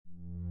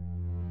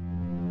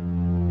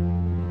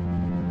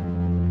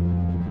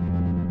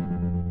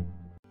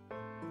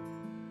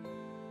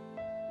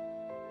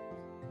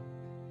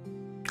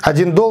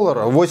1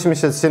 доллар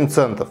 87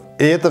 центов.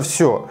 И это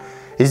все.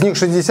 Из них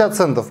 60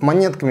 центов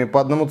монетками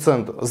по 1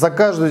 центу. За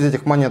каждую из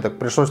этих монеток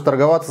пришлось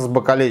торговаться с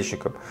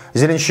бакалейщиком,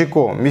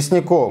 зеленщиком,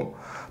 мясником.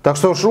 Так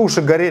что уж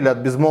уши горели от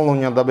безмолвного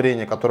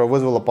неодобрения, которое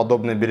вызвало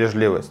подобная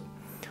бережливость.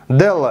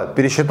 Делла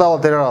пересчитала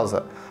 3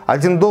 раза.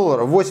 1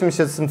 доллар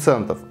 87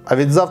 центов. А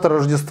ведь завтра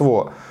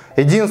Рождество.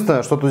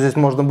 Единственное, что тут здесь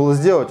можно было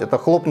сделать, это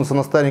хлопнуться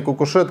на старенькую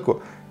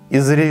кушетку и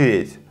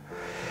зареветь.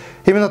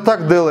 Именно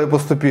так Делла и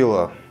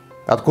поступила.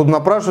 Откуда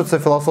напрашивается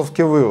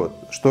философский вывод,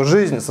 что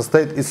жизнь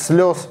состоит из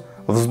слез,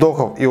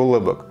 вздохов и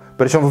улыбок.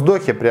 Причем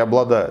вздохи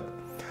преобладают.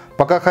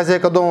 Пока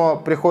хозяйка дома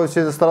приходит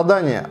все эти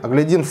страдания,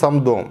 оглядим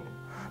сам дом.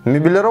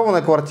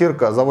 Мебелированная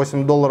квартирка за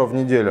 8 долларов в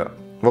неделю.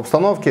 В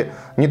обстановке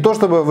не то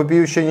чтобы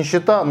вопиющая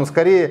нищета, но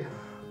скорее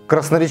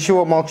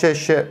красноречиво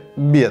молчащая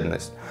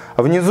бедность.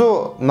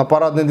 Внизу на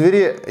парадной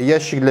двери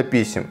ящик для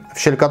писем, в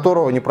щель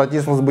которого не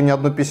протиснулось бы ни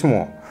одно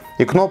письмо.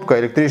 И кнопка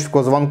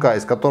электрического звонка,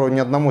 из которого ни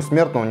одному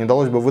смертному не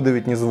удалось бы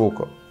выдавить ни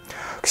звука.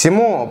 К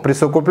всему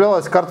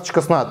присовокуплялась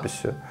карточка с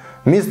надписью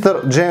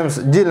 «Мистер Джеймс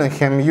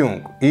Диллингем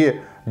Юнг».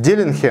 И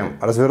Диллингем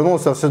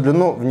развернулся во всю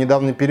длину в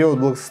недавний период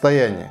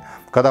благосостояния,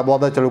 когда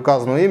обладатель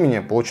указанного имени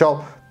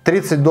получал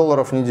 30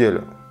 долларов в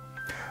неделю.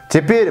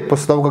 Теперь,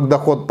 после того, как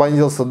доход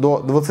понизился до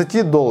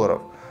 20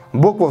 долларов,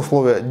 буквы в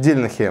слове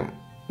 «Диллингем»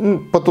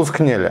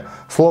 потускнели,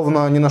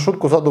 словно не на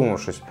шутку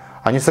задумавшись,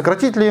 а не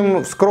сократить ли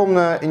им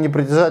скромное и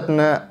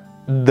непритязательное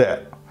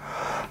 «Д».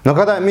 Но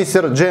когда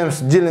мистер Джеймс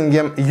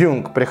Диллингем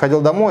Юнг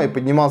приходил домой и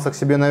поднимался к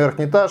себе на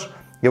верхний этаж,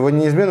 его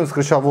неизменно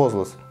вскричал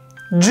возглас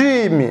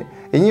 «Джимми!»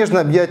 И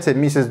нежное объятие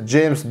миссис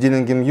Джеймс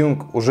Диллингем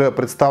Юнг уже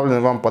представлены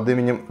вам под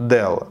именем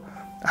Делла.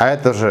 А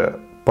это же,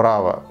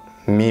 право,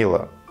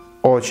 мило,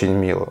 очень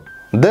мило.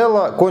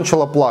 Делла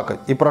кончила плакать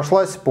и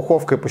прошлась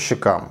пуховкой по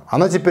щекам.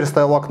 Она теперь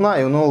стояла у окна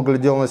и уныло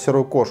глядела на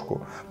серую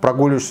кошку,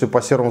 прогуливающуюся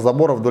по серому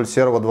забору вдоль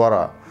серого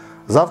двора.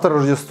 Завтра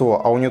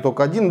Рождество, а у нее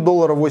только 1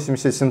 доллар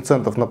 87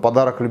 центов на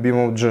подарок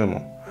любимому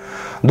Джиму.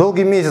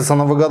 Долгий месяц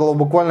она выгадывала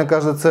буквально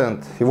каждый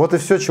цент, и вот и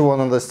все, чего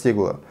она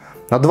достигла.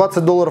 На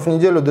 20 долларов в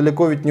неделю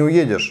далеко ведь не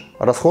уедешь,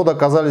 расходы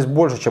оказались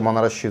больше, чем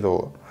она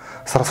рассчитывала.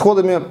 С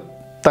расходами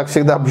так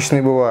всегда обычно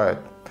и бывает.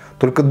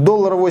 Только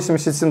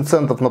 1,87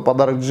 доллара на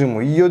подарок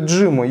Джиму, ее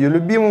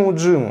любимому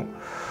Джиму.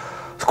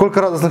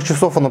 Сколько радостных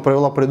часов она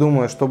провела,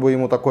 придумывая, чтобы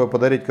ему такое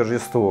подарить к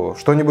Рождеству.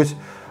 Что-нибудь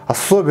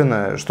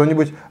особенное,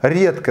 что-нибудь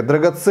редкое,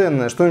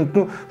 драгоценное,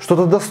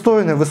 что-то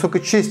достойное высокой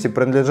чести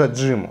принадлежать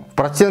Джиму. В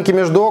простенке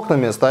между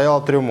окнами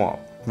стояло трюмо.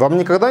 Вам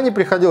никогда не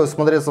приходилось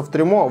смотреться в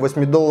трюмо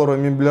 8-долларовой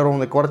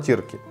мебелированной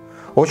квартирки?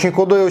 Очень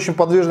худой и очень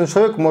подвижный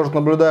человек может,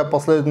 наблюдая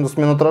последовательную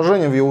смену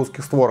отражения в ее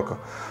узких створках,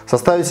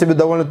 составить себе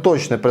довольно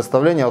точное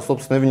представление о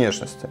собственной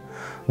внешности.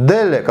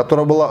 Делле,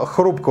 которая была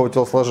хрупкого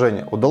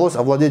телосложения, удалось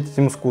овладеть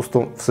этим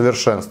искусством в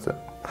совершенстве.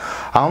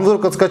 А он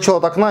вдруг отскочил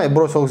от окна и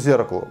бросил к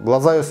зеркалу.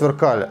 Глаза ее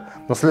сверкали,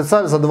 но с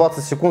лица за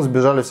 20 секунд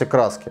сбежали все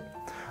краски.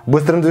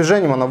 Быстрым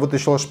движением она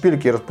вытащила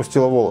шпильки и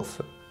распустила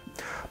волосы.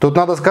 Тут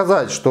надо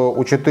сказать, что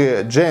у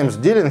четы Джеймс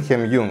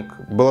Диллингем Юнг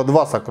было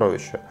 2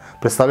 сокровища,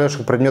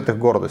 представлявших предмет их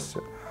гордости.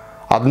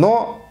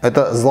 Одно –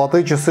 это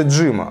золотые часы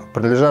Джима,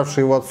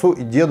 принадлежавшие его отцу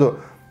и деду.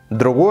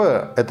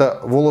 Другое – это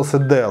волосы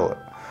Деллы.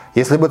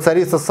 Если бы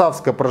царица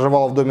Савская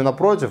проживала в доме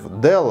напротив,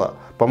 Делла,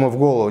 помыв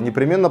голову,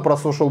 непременно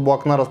просушила бы у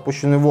окна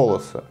распущенные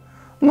волосы.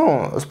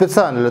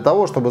 Специально для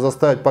того, чтобы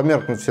заставить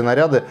померкнуть все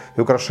наряды и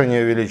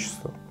украшения ее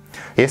величества.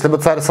 Если бы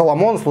царь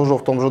Соломон служил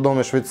в том же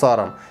доме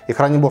швейцаром и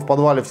хранил бы в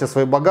подвале все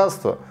свои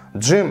богатства,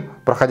 Джим,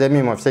 проходя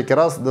мимо, всякий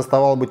раз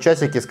доставал бы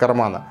часики из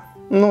кармана.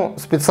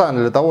 Специально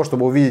для того,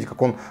 чтобы увидеть,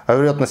 как он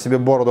рвет на себе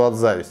бороду от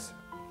зависти.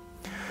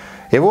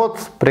 И вот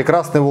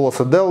прекрасные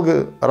волосы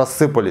Деллы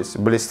рассыпались,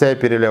 блестя и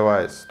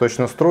переливаясь,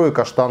 точно струи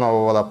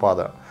каштанового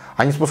водопада.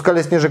 Они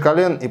спускались ниже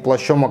колен и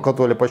плащом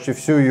окутывали почти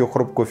всю ее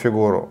хрупкую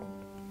фигуру.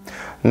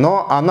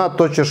 Но она,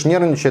 тотчас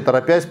нервничая,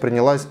 торопясь,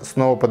 принялась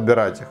снова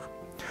подбирать их.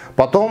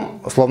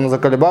 Потом, словно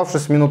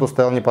заколебавшись, минуту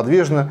стоял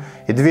неподвижно,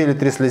 и 2 или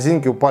 3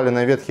 слезинки упали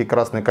на ветхий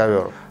красный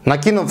ковер.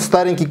 Накинув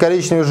старенький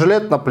коричневый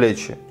жилет на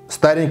плечи,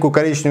 старенькую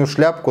коричневую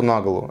шляпку на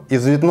голову и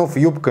взлетнув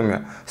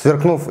юбками,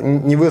 сверкнув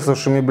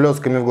невысохшими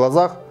блесками в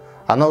глазах,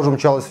 она уже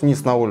мчалась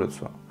вниз на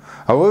улицу.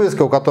 А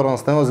вывеска, у которой она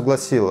остановилась,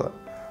 гласила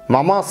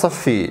 «Мама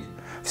Софии.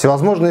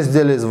 Всевозможные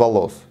изделия из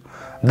волос».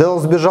 Делла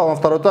сбежала на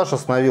 2-й этаж и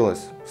остановилась,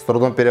 с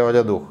трудом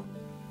переводя дух.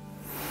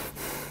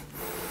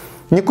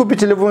 «Не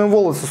купите ли вы мои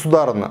волосы,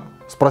 сударыня?»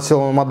 –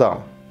 спросила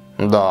мадам.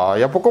 «Да,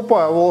 я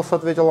покупаю волосы», –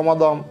 ответила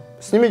мадам.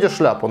 «Снимите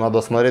шляпу,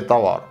 надо смотреть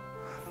товар».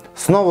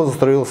 Снова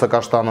заструился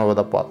каштановый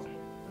водопад.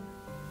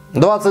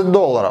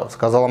 $20, –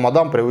 сказала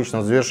мадам,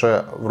 привычно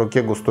взвешивая в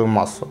руке густую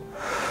массу.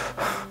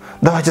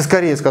 «Давайте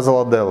скорее», –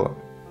 сказала Делла.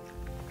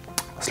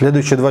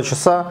 Следующие 2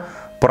 часа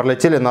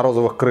пролетели на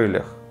розовых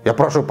крыльях. Я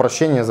прошу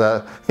прощения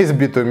за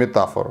избитую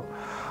метафору.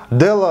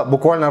 Делла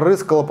буквально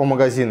рыскала по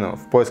магазинам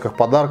в поисках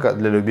подарка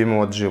для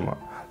любимого Джима.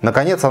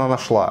 Наконец она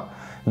нашла.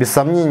 Без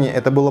сомнения,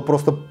 это было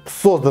просто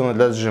создано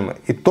для Джима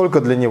и только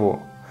для него.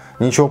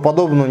 Ничего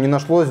подобного не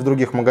нашлось в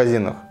других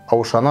магазинах, а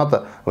уж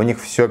она-то в них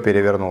все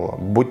перевернула,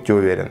 будьте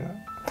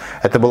уверены.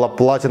 Это была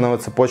платиновая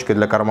цепочка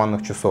для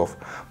карманных часов,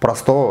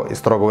 простого и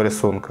строгого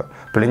рисунка,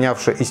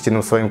 пленявшая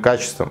истинным своим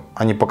качеством,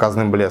 а не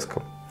показным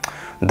блеском.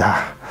 Да,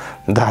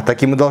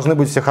 такими должны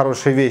быть все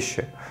хорошие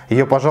вещи.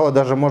 Ее, пожалуй,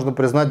 даже можно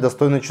признать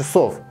достойной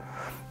часов.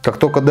 Как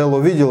только Делла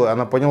увидела,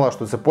 она поняла,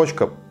 что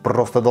цепочка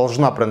просто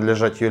должна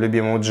принадлежать ее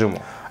любимому Джиму.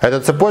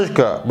 Эта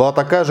цепочка была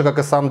такая же, как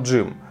и сам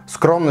Джим.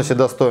 Скромность и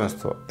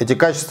достоинство. Эти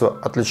качества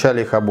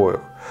отличали их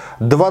обоих.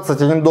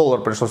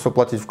 $21 пришлось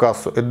уплатить в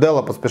кассу, и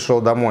Делла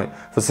поспешила домой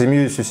с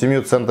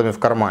 77 центами в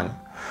кармане.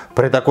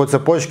 При такой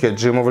цепочке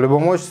Джиму в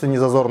любом обществе не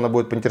зазорно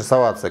будет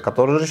поинтересоваться,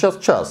 который же сейчас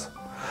час.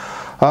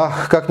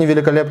 Ах, как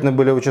невеликолепны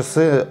были его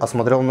часы, а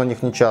смотрел он на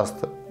них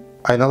нечасто.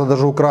 А иногда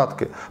даже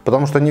украдкой,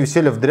 потому что они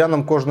висели в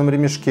дряном кожаном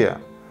ремешке.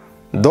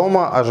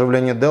 Дома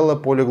оживление Деллы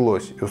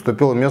полеглось и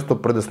уступило месту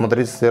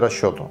предусмотрительности и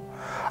расчету.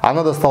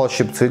 Она достала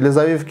щипцы для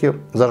завивки,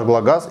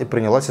 зажгла газ и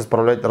принялась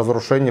исправлять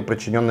разрушение,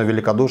 причиненное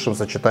великодушием в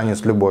сочетании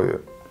с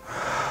любовью.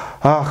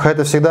 Ах,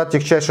 это всегда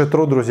тягчайший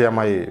труд, друзья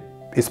мои,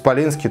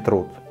 исполинский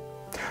труд.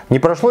 Не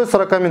прошло и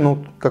 40 минут,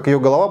 как ее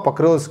голова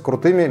покрылась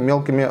крутыми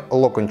мелкими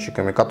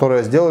локончиками,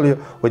 которые сделали ее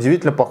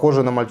удивительно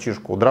похожей на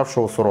мальчишку,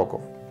 удравшего с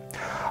уроков.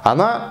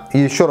 Она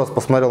еще раз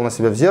посмотрела на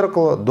себя в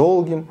зеркало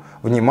долгим,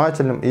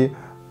 внимательным и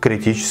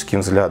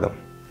критическим взглядом.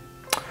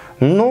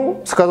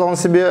 «Ну, — сказал он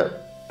себе,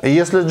 —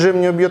 если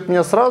Джим не убьет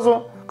меня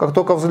сразу, как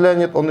только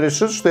взглянет, он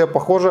решит, что я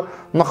похожа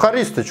на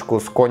хористочку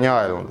с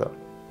Кони-Айленда.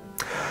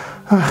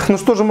 Ах, ну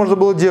что же можно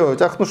было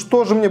делать? Ах, ну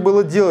что же мне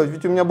было делать?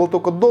 Ведь у меня был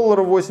только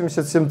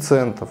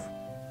 $1.87.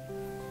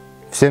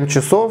 В 7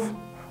 часов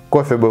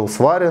кофе был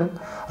сварен,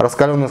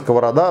 раскаленная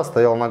сковорода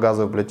стояла на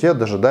газовой плите,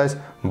 дожидаясь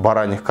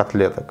бараньих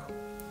котлеток.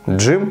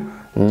 Джим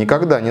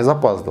никогда не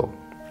запаздывал.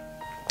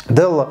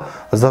 Делла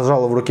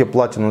зажала в руке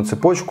платиновую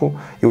цепочку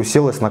и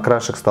уселась на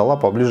краешек стола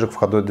поближе к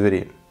входной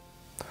двери.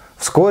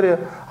 Вскоре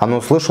она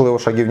услышала его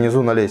шаги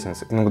внизу на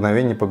лестнице и на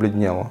мгновение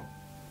побледнела.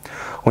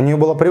 У нее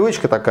была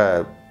привычка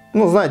такая,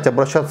 знаете,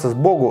 обращаться к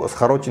Богу с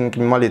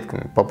коротенькими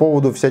молитвами по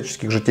поводу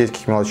всяческих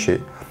житейских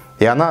мелочей.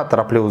 И она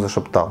торопливо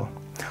зашептала: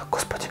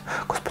 «Господи,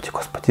 Господи,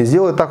 Господи,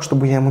 сделай так,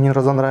 чтобы я ему не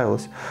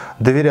разонравилась».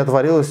 Дверь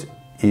отворилась,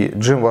 и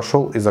Джим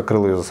вошел и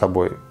закрыл ее за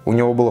собой. У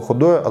него было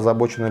худое,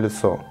 озабоченное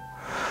лицо.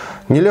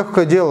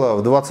 Нелегкое дело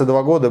в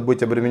 22 года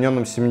быть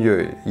обремененным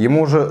семьей.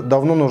 Ему уже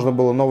давно нужно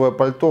было новое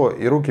пальто,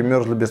 и руки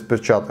мерзли без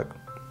перчаток.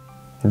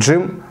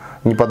 Джим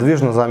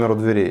неподвижно замер у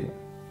дверей,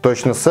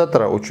 точно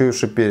сеттера,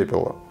 учуявший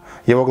перепела.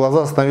 Его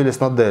глаза остановились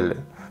на Делле,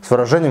 с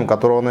выражением,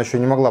 которого она еще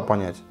не могла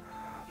понять.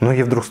 Но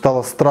ей вдруг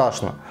стало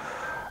страшно.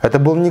 Это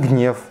был не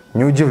гнев,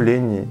 не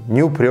удивление,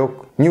 не упрек,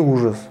 не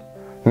ужас.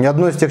 Ни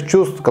одно из тех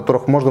чувств,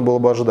 которых можно было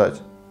бы ожидать.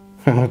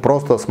 Он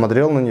просто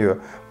смотрел на нее,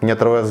 не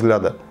отрывая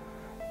взгляда.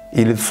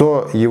 И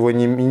лицо его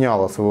не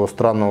меняло своего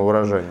странного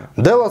выражения.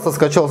 Делла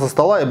соскочила со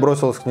стола и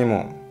бросилась к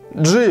нему.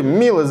 «Джим,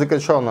 милый!» –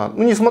 закричала она.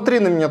 «Ну не смотри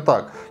на меня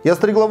так! Я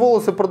стригла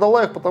волосы и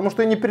продала их, потому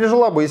что я не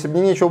пережила бы, если бы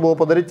мне нечего было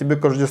подарить тебе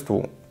к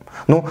Рождеству.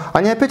 Ну,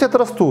 они опять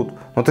отрастут.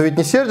 Но ты ведь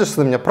не сердишься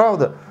на меня,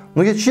 правда?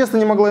 Ну я честно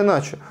не могла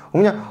иначе. У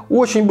меня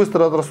очень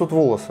быстро отрастут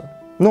волосы.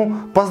 Ну,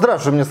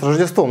 поздравь же меня с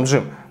Рождеством,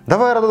 Джим.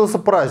 Давай радоваться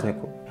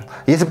празднику.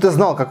 Если бы ты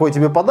знал, какой я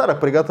тебе подарок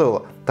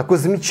приготовила. Такой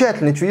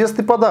замечательный,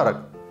 чудесный подарок».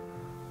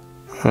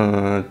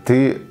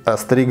 «Ты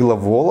остригла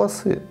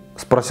волосы?» –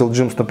 спросил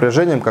Джим с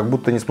напряжением, как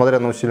будто, несмотря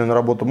на усиленную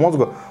работу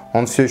мозга,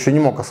 он все еще не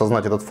мог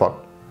осознать этот факт.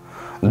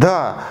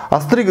 «Да,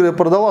 остригла и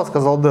продала», –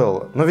 сказал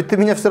Делла. «Но ведь ты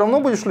меня все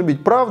равно будешь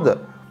любить, правда?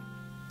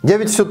 Я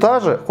ведь все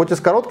та же, хоть и с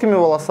короткими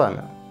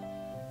волосами».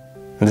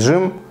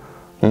 Джим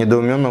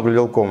недоуменно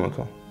оглядел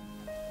комнату.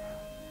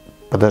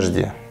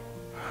 «Подожди,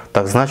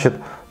 так значит,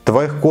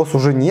 твоих кос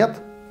уже нет?»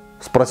 –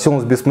 спросил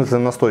он с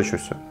бессмысленной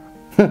настойчивостью.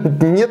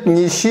 «Нет,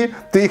 не ищи,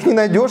 ты их не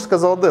найдешь», —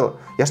 сказал Делла.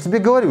 «Я ж тебе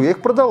говорю, я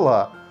их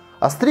продала.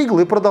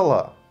 Остригла и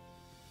продала».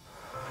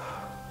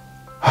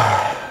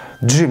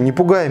 «Джим, не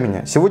пугай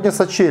меня. Сегодня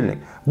сочельник.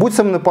 Будь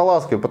со мной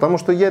поласковее, потому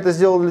что я это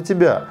сделал для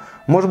тебя.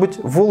 Может быть,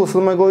 волосы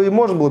на моей голове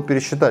можно было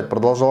пересчитать», —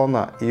 продолжала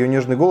она. Ее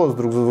нежный голос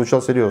вдруг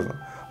зазвучал серьезно.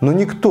 «Но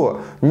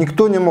никто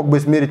не мог бы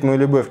измерить мою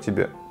любовь к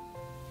тебе.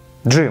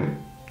 Джим,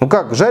 ну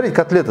как, жарить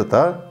котлеты-то,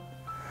 а?»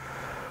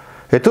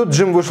 И тут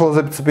Джим вышел из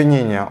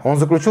оцепенения. Он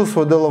заключил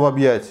свое дело в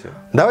объятия.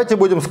 «Давайте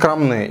будем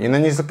скромны и на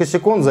несколько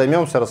секунд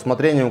займемся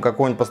рассмотрением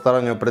какого-нибудь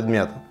постороннего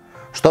предмета.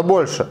 Что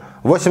больше,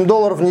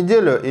 $8 в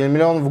неделю или $1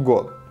 000 000 в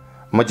год?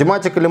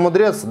 Математик или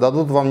мудрец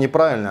дадут вам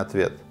неправильный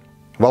ответ.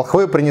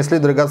 Волхвы принесли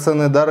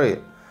драгоценные дары,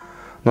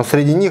 но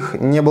среди них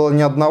не было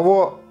ни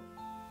одного.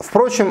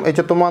 Впрочем,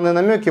 эти туманные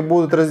намеки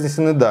будут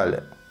разнесены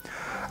далее».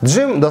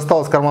 Джим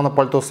достал из кармана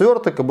пальто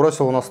сверток и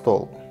бросил его на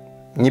стол.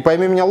 «Не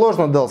пойми меня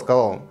ложно, Делл», —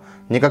 сказал он.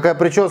 «Никакая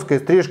прическа и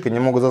стрижка не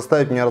могут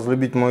заставить меня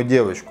разлюбить мою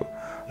девочку.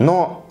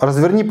 Но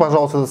разверни,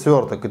 пожалуйста, этот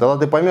сверток, и тогда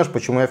ты поймешь,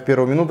 почему я в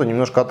первую минуту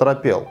немножко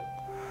оторопел».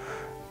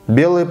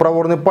 Белые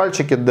проворные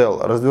пальчики Делл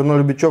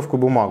развернули бечевку и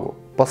бумагу.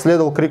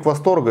 Последовал крик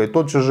восторга и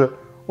тотчас же,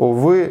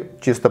 увы,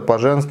 чисто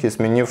по-женски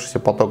сменившийся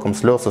потоком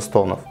слез и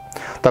стонов.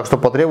 Так что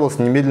потребовалось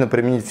немедленно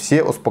применить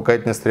все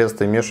успокоительные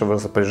средства, имевшие в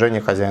распоряжении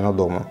хозяина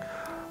дома.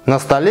 На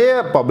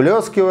столе,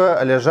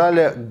 поблескивая,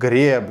 лежали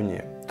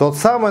гребни. Тот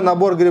самый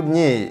набор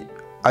гребней,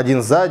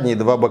 один задний и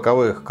два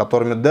боковых,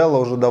 которыми Делла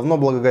уже давно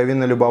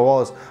благоговейно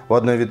любовалась в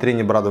одной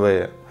витрине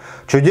Бродвея.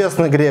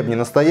 Чудесные гребни,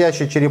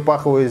 настоящие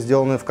черепаховые,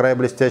 сделанные в край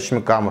блестящими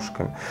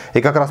камушками,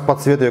 и как раз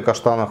под цвет ее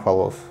каштановых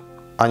волос.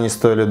 Они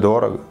стоили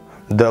дорого.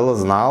 Делла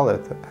знала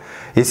это.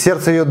 И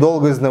сердце ее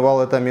долго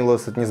изнывало и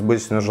томилось от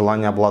несбыточного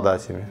желания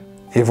обладать ими.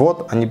 И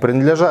вот они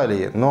принадлежали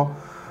ей, но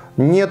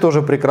нет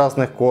уже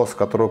прекрасных кос,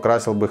 которые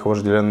украсил бы их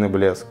вожделенный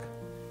блеск.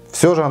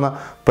 Все же она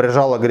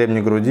прижала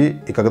гребни к груди,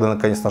 и когда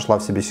наконец нашла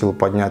в себе силу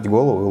поднять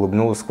голову и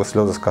улыбнулась сквозь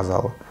слезы,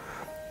 сказала: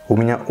 «У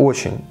меня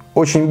очень,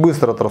 очень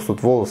быстро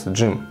отрастут волосы,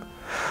 Джим».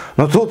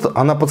 Но тут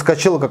она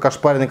подскочила, как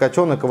ошпаренный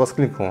котенок, и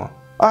воскликнула: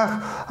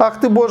 ах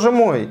ты, боже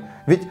мой!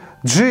 Ведь,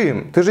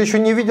 Джим, ты же еще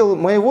не видел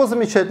моего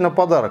замечательного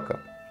подарка».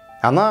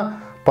 Она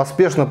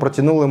поспешно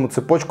протянула ему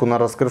цепочку на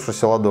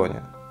раскрывшейся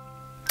ладони.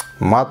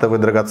 Матовый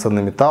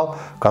драгоценный металл,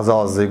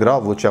 казалось, заиграл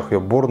в лучах ее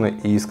бурной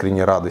и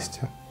искренней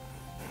радости.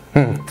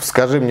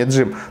 «Скажи мне,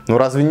 Джим, ну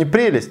разве не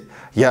прелесть?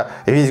 Я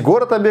весь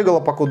город обегала,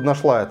 покуда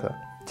нашла это.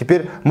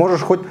 Теперь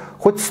можешь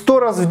хоть 100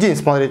 раз в день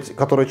смотреть,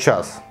 который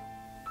час.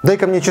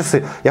 Дай-ка мне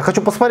часы, я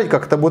хочу посмотреть,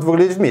 как это будет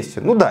выглядеть вместе.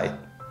 Ну дай».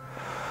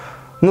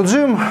 Но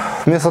Джим,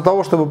 вместо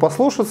того, чтобы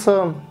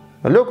послушаться,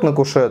 лег на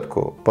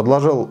кушетку,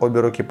 подложил обе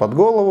руки под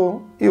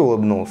голову и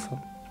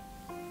улыбнулся.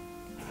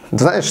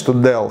 «Знаешь что,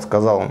 Дэл, —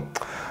 сказал он,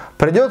 —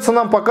 придется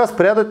нам пока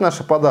спрятать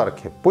наши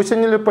подарки. Пусть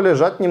они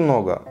полежат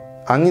немного.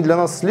 Они для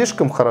нас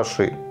слишком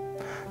хороши.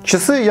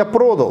 Часы я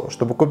продал,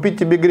 чтобы купить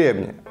тебе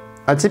гребни.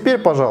 А теперь,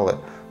 пожалуй,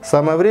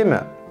 самое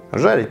время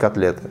жарить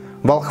котлеты».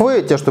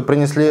 Волхвы, те, что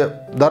принесли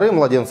дары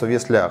младенцу в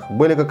яслях,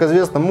 были, как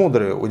известно,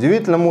 мудрые,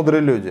 удивительно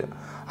мудрые люди.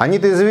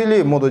 Они-то и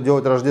завели моду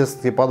делать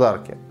рождественские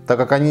подарки. Так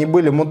как они и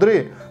были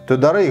мудры, то и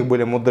дары их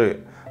были мудры.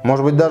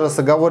 Может быть, даже с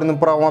оговоренным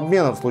правом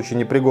обмена в случае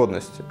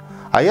непригодности.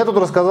 А я тут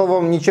рассказал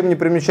вам ничем не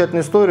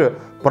примечательную историю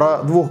про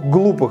двух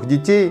глупых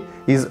детей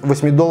из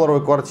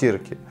 8-долларовой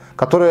квартирки,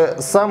 которые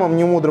самым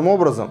немудрым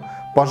образом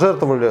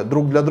пожертвовали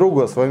друг для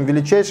друга своими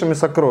величайшими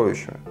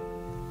сокровищами.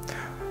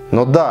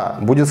 Но да,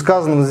 будет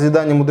сказано в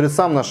назидании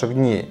мудрецам наших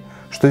дней,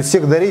 что из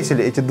всех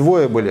дарителей эти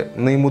двое были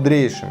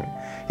наимудрейшими.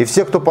 И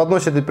все, кто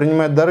подносит и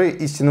принимает дары,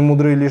 истинно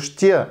мудрые лишь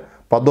те,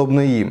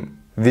 подобные им,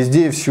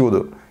 везде и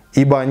всюду,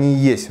 ибо они и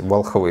есть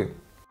волхвы.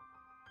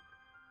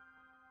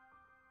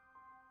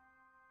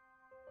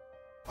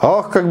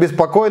 Ох, как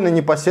беспокойны и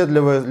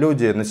непоседливые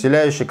люди,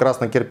 населяющие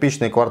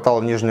красно-кирпичный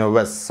квартал Нижнего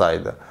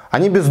Вестсайда.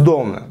 Они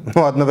бездомны,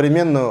 но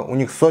одновременно у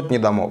них сотни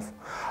домов.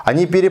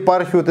 Они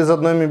перепархивают из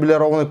одной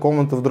мебелированной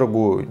комнаты в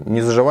другую,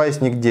 не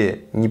заживаясь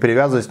нигде, не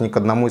привязываясь ни к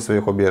одному из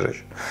своих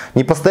убежищ,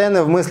 не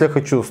постоянно в мыслях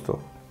и чувствах.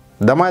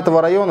 Дома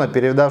этого района,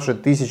 перевидавшие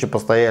тысячи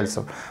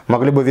постояльцев,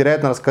 могли бы,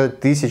 вероятно, рассказать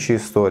тысячи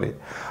историй.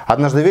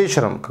 Однажды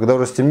вечером, когда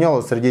уже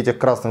стемнело, среди этих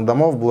красных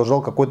домов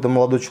блуждал какой-то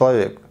молодой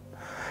человек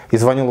и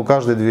звонил у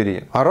каждой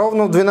двери. А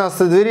ровно в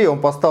 12-й двери он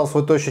поставил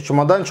свой тощий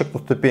чемоданчик на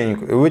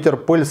ступеньку и вытер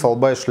пыль со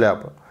лба и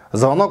шляпы.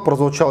 Звонок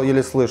прозвучал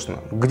еле слышно,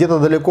 где-то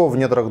далеко в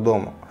недрах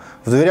дома.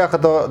 В дверях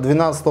этого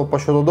 12-го по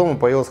счету дома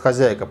появилась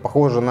хозяйка,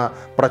 похожая на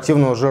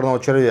противного жирного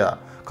червя,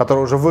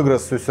 который уже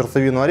выгрыз всю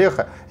сердцевину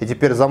ореха и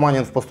теперь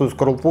заманен в пустую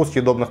скорлупу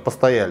съедобных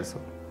постояльцев.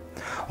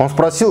 Он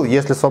спросил,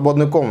 есть ли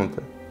свободные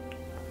комнаты.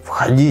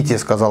 «Входите», —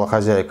 сказала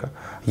хозяйка.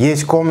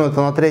 «Есть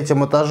комната на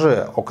 3-м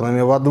этаже,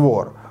 окнами во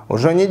двор.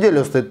 Уже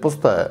неделю стоит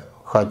пустая.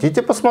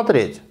 Хотите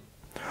посмотреть?»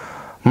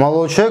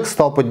 Молодой человек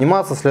стал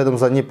подниматься следом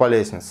за ней по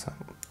лестнице.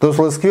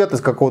 Тусклый свет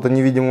из какого-то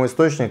невидимого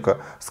источника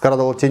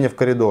скрадывал тени в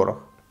коридорах.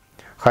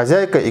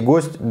 Хозяйка и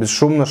гость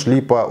бесшумно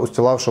шли по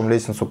устилавшему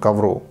лестницу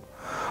ковру.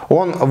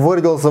 Он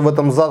выродился в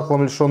этом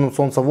затхлом, лишенном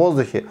солнца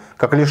воздухе,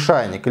 как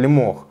лишайник или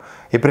мох,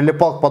 и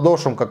прилипал к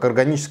подошвам, как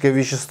органическое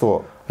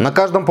вещество. На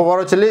каждом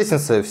повороте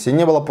лестницы в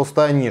стене была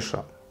пустая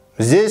ниша.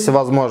 Здесь,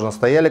 возможно,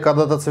 стояли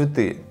когда-то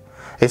цветы.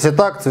 Если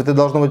так, цветы,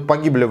 должно быть,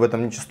 погибли в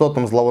этом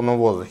нечистотном зловонном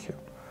воздухе.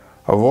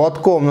 «Вот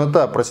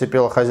комната», –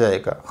 просипела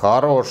хозяйка.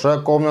 «Хорошая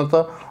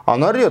комната,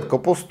 она редко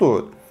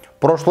пустует.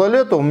 Прошлое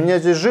лето у меня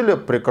здесь жили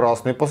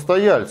прекрасные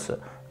постояльцы.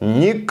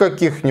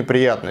 Никаких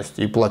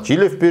неприятностей, и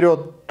платили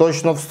вперед,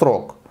 точно в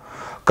срок.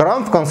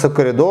 Кран в конце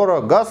коридора,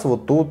 газ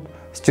вот тут,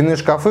 стены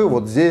шкафы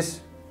вот здесь.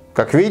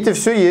 Как видите,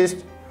 все есть.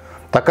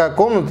 Такая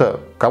комната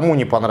кому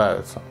не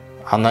понравится.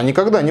 Она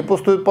никогда не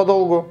пустует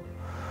подолгу».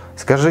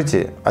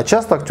 «Скажите, а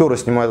часто актеры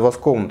снимают у вас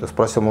комнаты?» –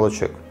 спросил молодой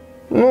человек.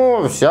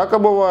 «Ну, всяко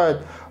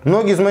бывает.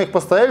 Многие из моих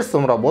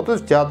постояльцев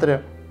работают в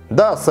театре».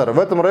 «Да, сэр, в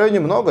этом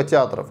районе много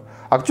театров.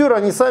 Актеры,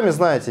 они сами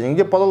знаете,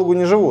 нигде подолгу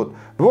не живут.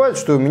 Бывает,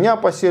 что и у меня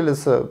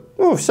поселятся.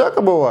 Ну,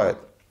 всяко бывает».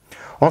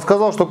 Он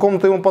сказал, что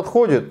комната ему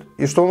подходит,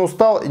 и что он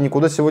устал и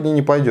никуда сегодня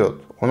не пойдет.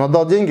 Он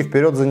отдал деньги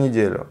вперед за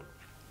неделю.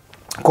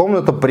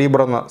 «Комната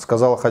прибрана», –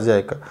 сказала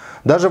хозяйка.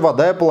 «Даже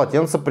вода и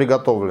полотенца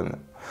приготовлены».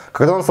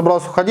 Когда он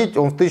собрался уходить,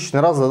 он в 1000-й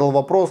раз задал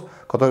вопрос,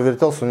 который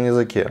вертелся на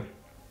языке.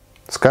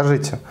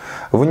 «Скажите,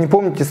 вы не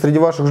помните среди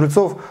ваших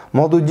жильцов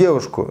молодую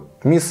девушку,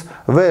 мисс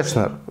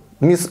Вешнер,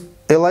 мисс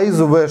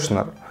Элоизу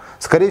Вешнер?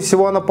 Скорее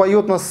всего, она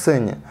поет на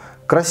сцене.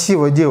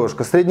 Красивая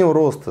девушка, среднего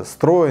роста,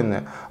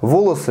 стройная,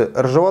 волосы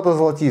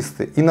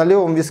рыжевато-золотистые и на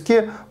левом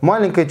виске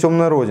маленькая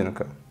темная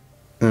родинка.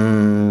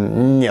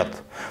 Нет,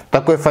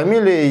 такой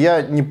фамилии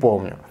я не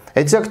помню.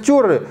 Эти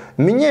актеры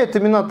меняют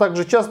имена так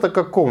же часто,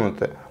 как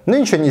комнаты.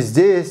 Нынче они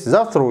здесь,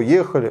 завтра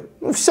уехали.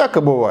 Ну, всяко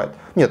бывает.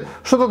 Нет,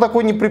 что-то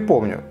такое не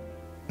припомню.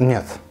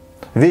 Нет,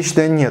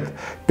 вечное нет.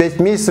 5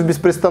 месяцев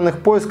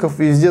беспрестанных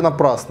поисков и везде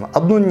напрасно.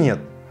 Одно нет.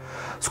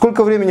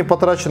 Сколько времени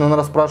потрачено на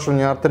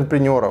расспрашивание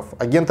антрепренеров,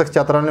 агентах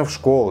театральных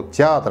школ,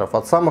 театров,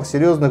 от самых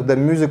серьезных до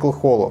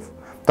мюзикл-холлов.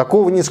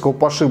 Такого низкого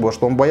пошиба,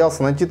 что он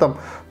боялся найти там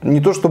не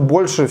то, что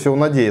больше всего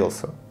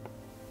надеялся.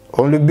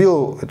 Он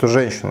любил эту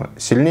женщину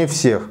сильнее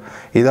всех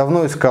и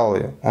давно искал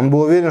ее. Он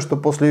был уверен, что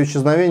после ее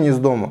исчезновения из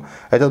дома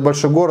этот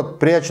большой город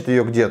прячет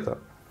ее где-то.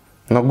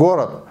 Но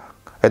город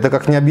 – это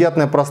как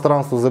необъятное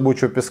пространство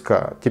зыбучего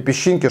песка. Те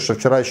песчинки, что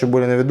вчера еще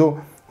были на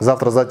виду,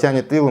 завтра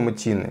затянет илом и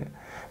тиной.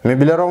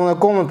 Мебелированная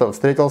комната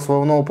встретила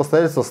своего нового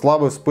постояльца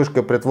слабой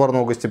вспышкой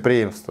притворного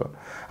гостеприимства,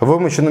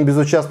 вымощенным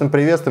безучастным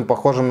приветствием,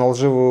 похожим на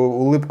лживую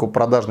улыбку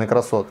продажной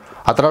красотки.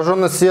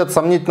 Отраженный свет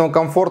сомнительного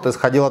комфорта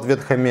исходил от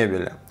ветхой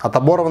мебели, от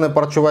оборванной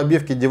парчевой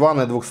обивки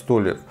дивана и 2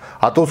 стульев,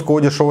 от узкого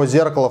дешевого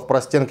зеркала в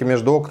простенке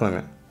между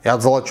окнами и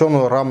от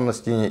золоченую раму на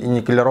стене и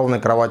никелированной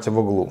кровати в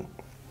углу.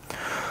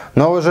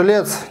 Новый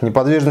жилец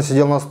неподвижно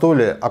сидел на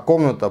стуле, а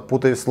комната,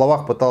 путаясь в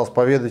словах, пыталась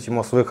поведать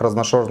ему о своих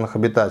разношерстных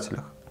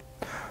обитателях.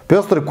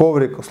 Пестрый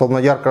коврик, словно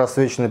ярко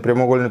рассвеченный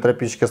прямоугольный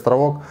тропический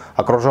островок,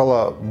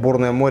 окружало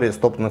бурное море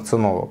истоптанных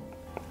циновок.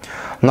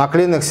 На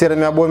оклеенных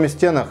серыми обоями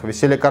стенах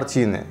висели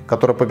картины,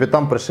 которые по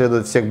пятам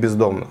преследуют всех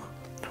бездомных.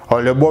 О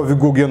любови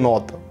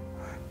гугенота,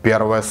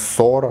 первая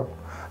ссора,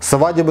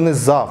 свадебный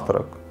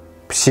завтрак,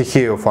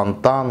 психею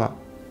фонтана.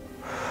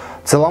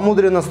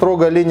 Целомудренно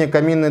строгая линия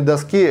каминной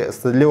доски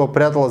стыдливо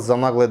пряталась за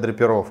наглой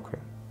драпировкой.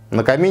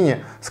 На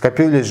камине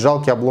скопились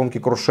жалкие обломки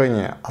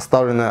крушения,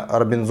 оставленные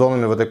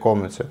робинзонами в этой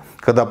комнате,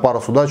 когда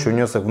парус удачи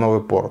унес их в новый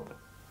порт.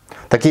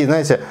 Такие,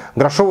 знаете,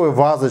 грошовые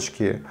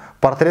вазочки,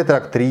 портреты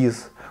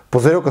актрис,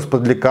 пузырек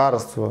из-под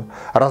лекарства,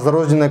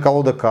 разрозненная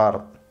колода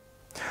карт.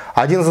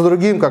 Один за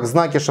другим, как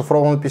знаки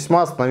шифрованного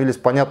письма, становились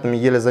понятными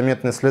еле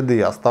заметные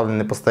следы,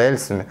 оставленные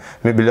постояльцами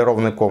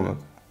мебелированной комнаты.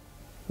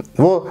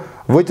 Вот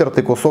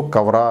вытертый кусок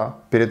ковра,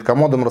 перед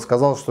комодом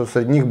рассказал, что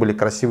среди них были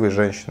красивые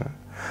женщины.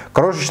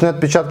 Крошечные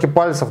отпечатки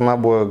пальцев на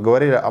обоях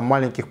говорили о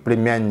маленьких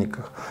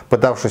племянниках,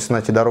 пытавшихся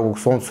найти дорогу к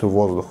солнцу и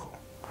воздуху.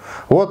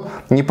 Вот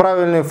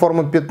неправильные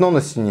формы пятно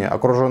на стене,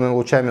 окруженное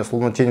лучами,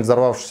 словно тень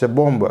взорвавшейся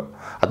бомбы,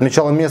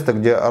 отмечало место,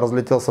 где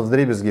разлетелся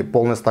вдребезги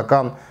полный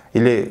стакан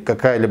или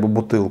какая-либо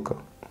бутылка.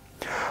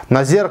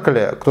 На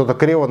зеркале кто-то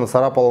криво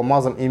нацарапал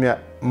алмазом имя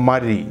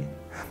Мари.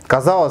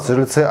 Казалось,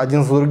 жильцы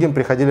один за другим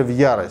приходили в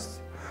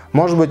ярость,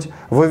 может быть,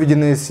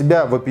 выведенные из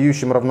себя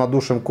вопиющим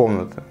равнодушием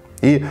комнаты,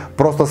 и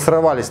просто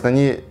срывались на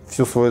ней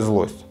всю свою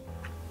злость.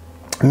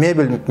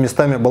 Мебель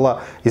местами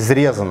была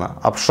изрезана,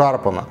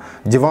 обшарпана,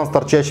 диван с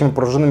торчащими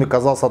пружинами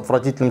казался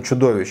отвратительным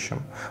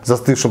чудовищем,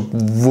 застывшим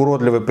в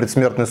уродливой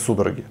предсмертной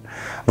судороге.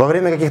 Во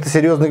время каких-то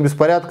серьезных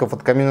беспорядков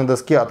от каминной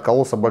доски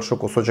откололся большой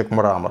кусочек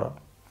мрамора.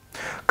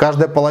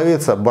 Каждая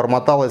половица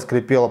бормотала и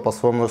скрипела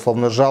по-своему,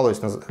 словно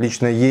жалуясь на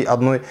лично ей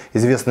одной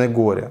известное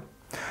горе.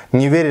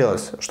 Не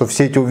верилось, что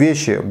все эти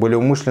увечья были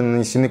умышленно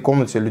нанесены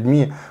комнате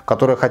людьми,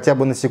 которые хотя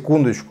бы на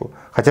секундочку,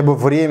 хотя бы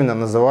временно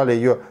называли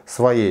ее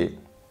своей.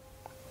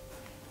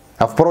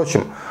 А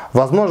впрочем,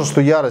 возможно, что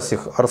ярость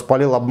их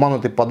распалил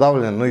обманутый,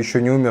 подавленный, но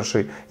еще не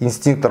умерший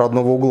инстинкт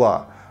родного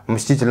угла,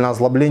 мстительное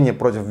озлобление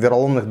против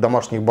вероломных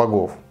домашних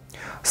богов.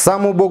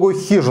 Самую убогую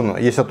хижину,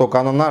 если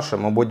только она наша,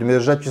 мы будем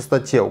держать в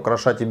чистоте,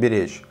 украшать и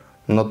беречь,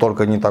 но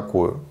только не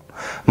такую.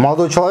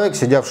 Молодой человек,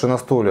 сидевший на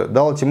стуле,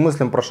 дал этим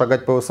мыслям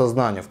прошагать по его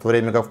сознанию, в то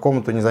время как в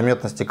комнату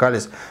незаметно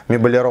стекались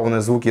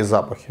мебелированные звуки и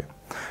запахи.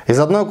 Из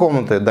одной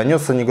комнаты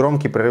донесся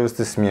негромкий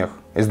прерывистый смех,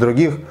 из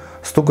других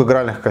 – стук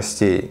игральных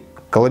костей,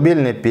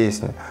 колыбельная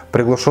песня,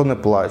 приглушенный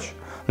плач,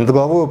 над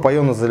головой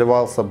упоенно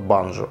заливался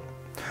банджо.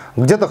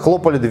 Где-то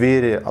хлопали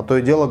двери, а то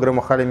и дело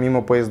громыхали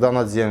мимо поезда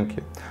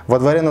надземки. Во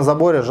дворе на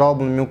заборе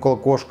жалобно мяукала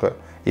кошка,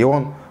 и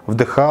он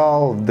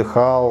вдыхал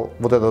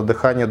вот это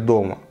дыхание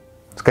дома.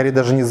 Скорее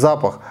даже не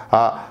запах,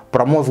 а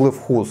промозглый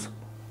вкус.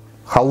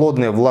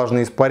 Холодные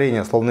влажные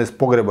испарения, словно из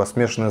погреба,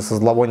 смешанные со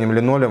зловонием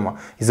линолеума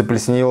и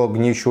заплесневелого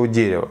гниющего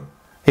дерева.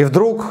 И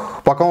вдруг,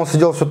 пока он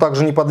сидел все так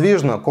же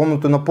неподвижно,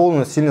 комнату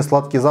наполнил сильный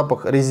сладкий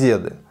запах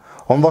резеды.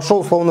 Он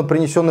вошел, словно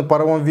принесенный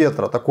порывом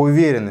ветра, такой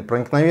уверенный,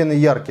 проникновенный,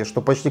 яркий,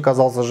 что почти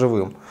казался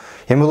живым.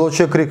 И молодой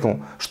человек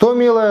крикнул: «Что,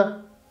 милая?»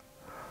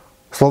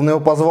 Словно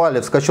его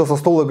позвали, вскочил со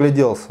стула и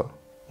огляделся.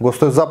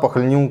 Густой запах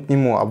льнул к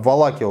нему,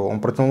 обволакивал.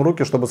 Он протянул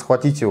руки, чтобы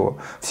схватить его.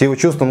 Все его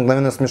чувства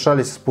мгновенно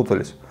смешались и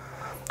спутались.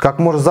 Как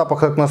может запах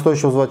так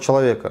настойчиво звать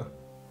человека?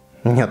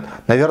 Нет,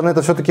 наверное,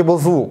 это все-таки был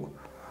звук.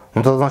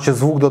 Ну тогда, значит,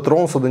 звук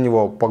дотронулся до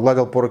него,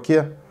 погладил по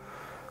руке.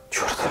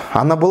 «Черт,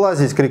 она была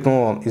здесь!» —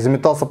 крикнул он и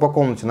заметался по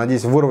комнате,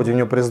 надеясь вырвать у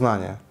нее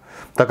признание,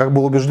 так как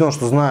был убежден,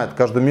 что знает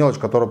каждую мелочь,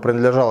 которая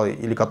принадлежала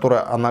или которой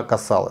она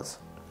касалась.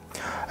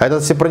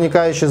 Этот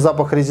всепроникающий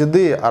запах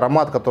резиды,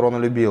 аромат, который она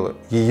любила,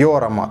 ее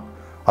аромат,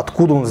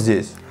 Откуда он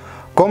здесь?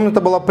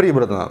 Комната была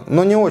прибрана,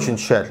 но не очень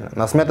тщательно.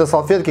 На смятой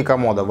салфетке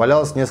комода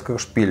валялось несколько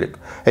шпилек,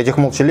 этих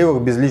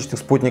молчаливых, безличных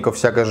спутников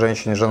всякой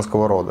женщины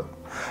женского рода,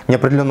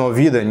 неопределенного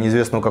вида,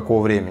 неизвестного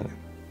какого времени.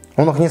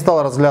 Он их не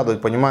стал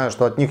разглядывать, понимая,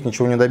 что от них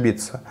ничего не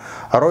добиться.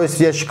 А роясь в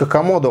ящиках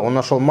комода, он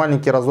нашел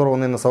маленький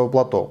разорванный носовой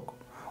платок.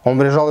 Он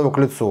прижал его к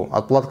лицу.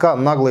 От платка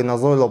нагло и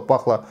назойливо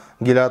пахло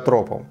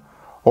гелиотропом.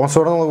 Он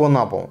швырнул его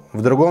на пол.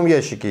 В другом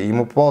ящике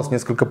ему попалось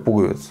несколько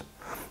пуговиц.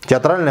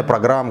 Театральная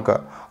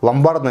программка,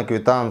 ломбардная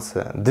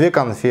квитанция, 2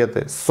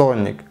 конфеты,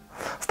 сонник.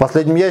 В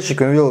последнем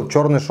ящике он увидел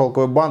черный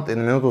шелковый бант и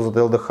на минуту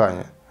затаил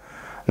дыхание.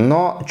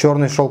 Но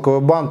черный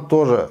шелковый бант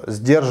тоже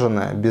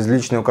сдержанное,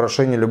 безличное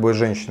украшение любой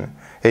женщины,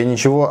 и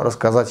ничего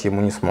рассказать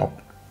ему не смог.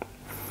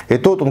 И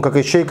тут он, как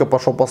ищейка,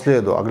 пошел по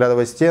следу,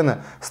 оглядывая стены,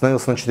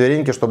 становился на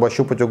четвереньки, чтобы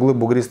ощупать углы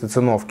бугристой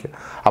циновки,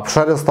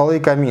 обшарил столы и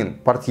камин,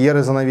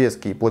 портьеры,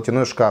 занавески и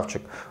платяной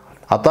шкафчик,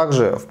 а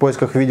также в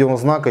поисках видимого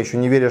знака, еще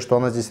не веря, что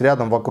она здесь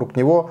рядом, вокруг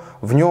него,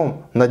 в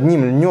нем, над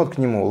ним, льнет к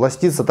нему,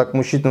 ластится, так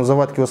мучительно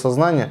взывает к его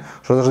сознанию,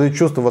 что даже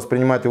чувство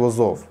воспринимает его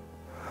зов.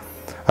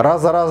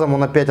 Раз за разом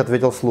он опять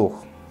ответил вслух: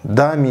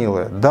 «Да,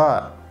 милая,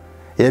 да».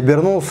 И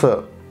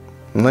обернулся,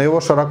 но его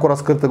широко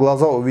раскрытые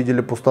глаза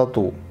увидели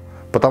пустоту,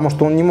 потому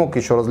что он не мог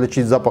еще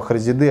различить запах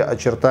резиды,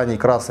 очертаний,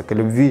 красок и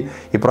любви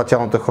и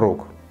протянутых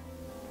рук.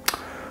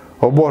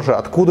 О боже,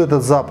 откуда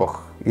этот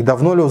запах? И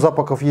давно ли у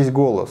запахов есть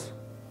голос?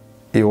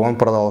 И он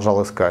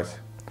продолжал искать.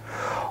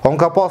 Он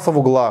копался в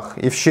углах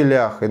и в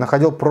щелях, и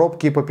находил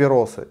пробки и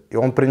папиросы, и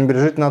он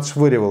пренебрежительно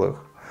отшвыривал их.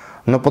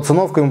 Но под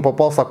циновкой ему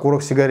попался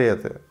окурок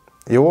сигареты,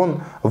 и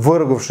он,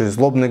 выругавшись,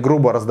 злобно и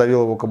грубо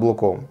раздавил его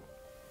каблуком.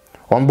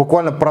 Он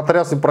буквально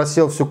протряс и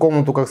просел всю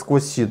комнату, как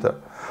сквозь сито.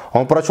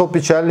 Он прочел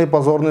печальные и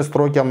позорные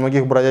строки о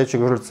многих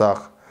бродячих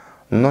жильцах,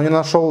 но не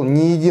нашел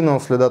ни единого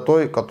следа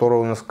той,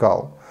 которую он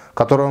искал,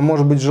 которая,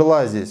 может быть,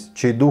 жила здесь,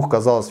 чей дух,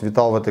 казалось,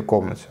 витал в этой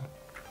комнате.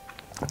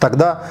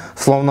 Тогда,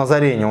 словно на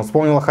озарение, он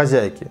вспомнил о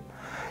хозяйке.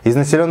 Из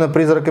населенной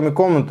призраками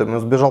комнаты он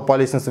сбежал по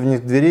лестнице вниз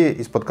к двери,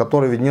 из-под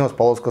которой виднелась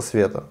полоска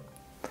света.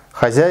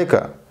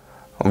 Хозяйка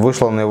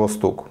вышла на его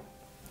стук.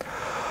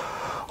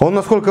 Он,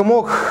 насколько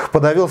мог,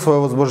 подавил свое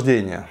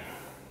возбуждение.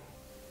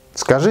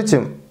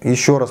 «Скажите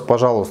еще раз,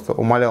 пожалуйста», —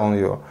 умолял он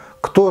ее,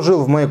 — «кто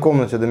жил в моей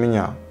комнате до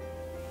меня?»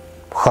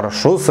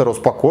 «Хорошо, сэр,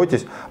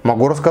 успокойтесь,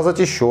 могу рассказать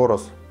еще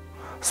раз.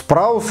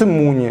 Спраус и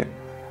Муни,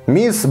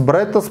 мисс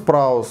Бретта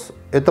Спраус,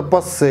 это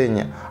по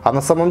сцене, а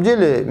на самом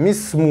деле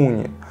мисс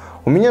Муни.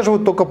 У меня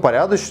живут только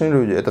порядочные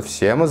люди, это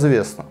всем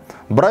известно.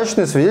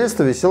 Брачное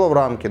свидетельство висело в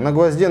рамке, на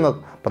гвозде над...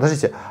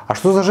 Подождите, а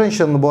что за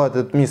женщина была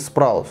эта мисс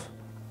Спраус?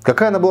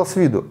 Какая она была с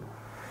виду?»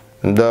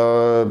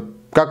 «Да,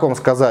 как вам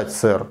сказать,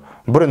 сэр,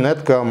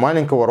 брюнетка,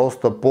 маленького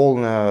роста,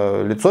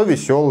 полное, лицо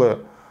веселое.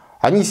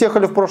 Они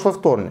съехали в прошлый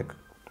вторник».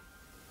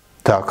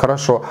 «Так,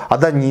 хорошо. А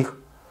до них?»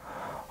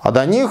 «А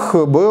до них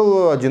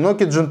был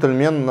одинокий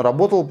джентльмен,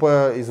 работал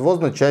по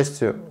извозной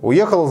части,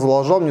 уехал и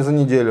задолжал мне за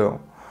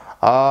неделю.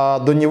 А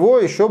до него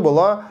еще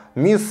была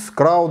мисс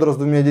Краудер с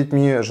 2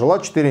 детьми, жила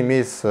 4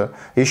 месяца.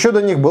 Еще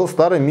до них был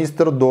старый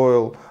мистер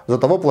Дойл, за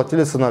того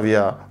платили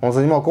сыновья. Он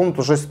занимал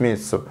комнату 6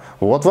 месяцев.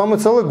 Вот вам и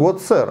целый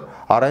год, сэр,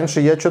 а раньше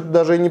я что-то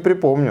даже и не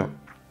припомню».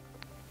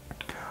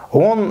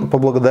 Он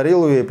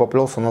поблагодарил ее и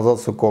поплелся назад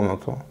в свою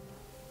комнату.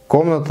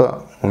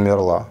 Комната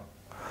умерла.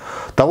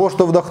 Того,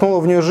 что вдохнуло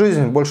в нее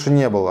жизнь, больше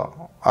не было.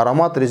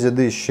 Аромат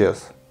резиды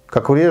исчез.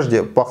 Как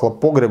прежде, пахло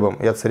погребом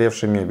и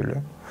отсыревшей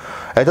мебелью.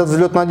 Этот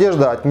взлет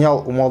надежды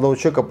отнял у молодого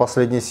человека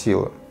последние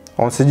силы.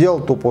 Он сидел,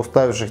 тупо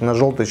уставившись на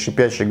желтый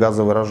шипящий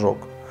газовый рожок.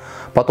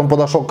 Потом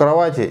подошел к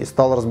кровати и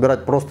стал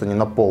разбирать простыни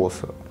на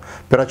полосы.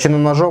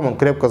 Перочинным ножом он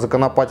крепко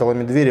законопатил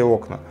ими двери и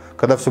окна.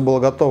 Когда все было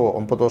готово,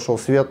 он потушил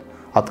свет,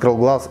 открыл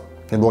глаз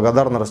и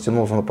благодарно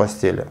растянулся на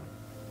постели.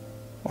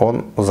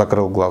 Он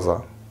закрыл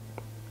глаза.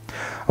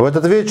 В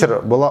этот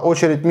вечер была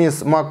очередь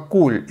мисс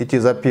МакКуль идти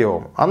за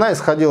пивом. Она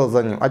исходила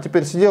за ним, а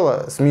теперь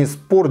сидела с мисс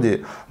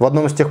Пурди в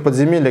одном из тех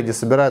подземелий, где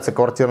собираются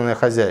квартирные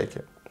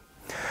хозяйки.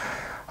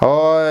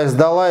 «Ой,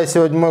 сдала я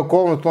сегодня мою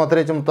комнату на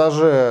 3-м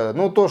этаже.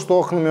 Ну, то, что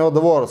окнами во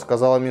двор», —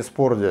 сказала мисс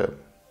Пурди,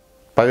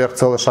 поверх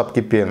целой шапки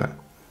пены.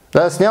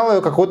 «Да, снял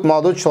ее какой-то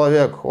молодой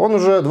человек. Он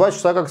уже 2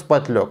 часа как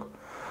спать лег».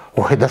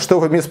 «Ой, да что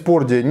вы, мисс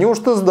Пурди,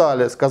 неужто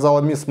сдали?» — сказала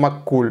мисс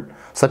МакКуль,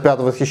 сопя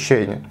от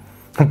восхищения.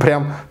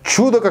 «Прям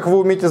чудо, как вы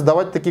умеете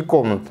сдавать такие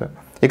комнаты.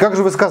 И как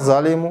же вы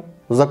сказали ему?»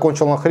 —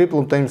 закончил он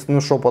хриплым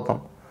таинственным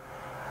шепотом.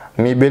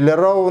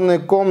 «Мебелированные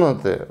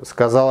комнаты, —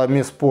 сказала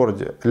мисс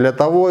Пурди, — для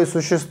того и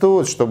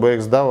существуют, чтобы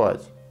их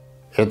сдавать.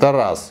 Это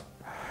раз.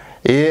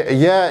 И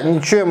я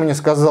ничего ему не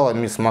сказала,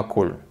 мисс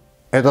МакКуль.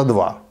 Это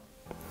 2.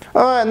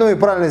 Ай, ну и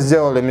правильно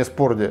сделали, мисс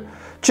Пурди.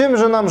 Чем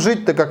же нам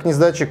жить-то, как не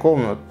сдачи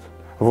комнат?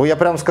 Вы, я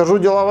прям скажу,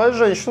 деловая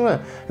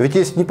женщина. Ведь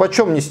если ни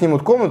почем не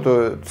снимут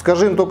комнату,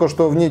 скажи им только,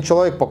 что в ней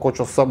человек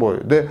покончил с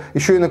собой, да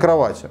еще и на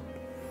кровати».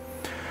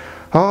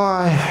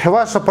 «Ой,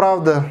 ваша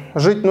правда,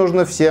 жить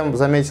нужно всем», —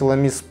 заметила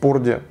мисс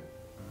Пурди.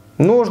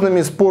 «Нужно,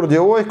 мисс Пурди,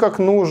 ой, как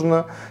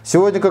нужно.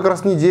 Сегодня как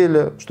раз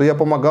неделя, что я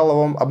помогала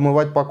вам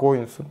обмывать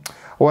покойницу.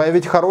 Ой, а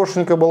ведь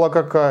хорошенькая была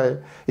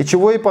какая. И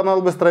чего ей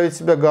понадобилось травить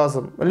себя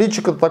газом?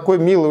 Личико-то такой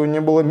милый у нее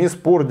было, мисс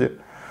Пурди.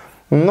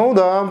 Ну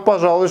да,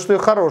 пожалуй, что и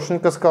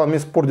хорошенько, сказал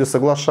мисс Пурди,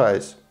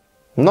 соглашаясь.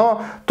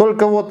 Но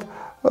только вот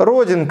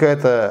родинка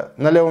эта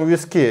на левом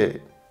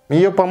виске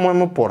ее,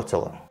 по-моему,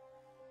 портила.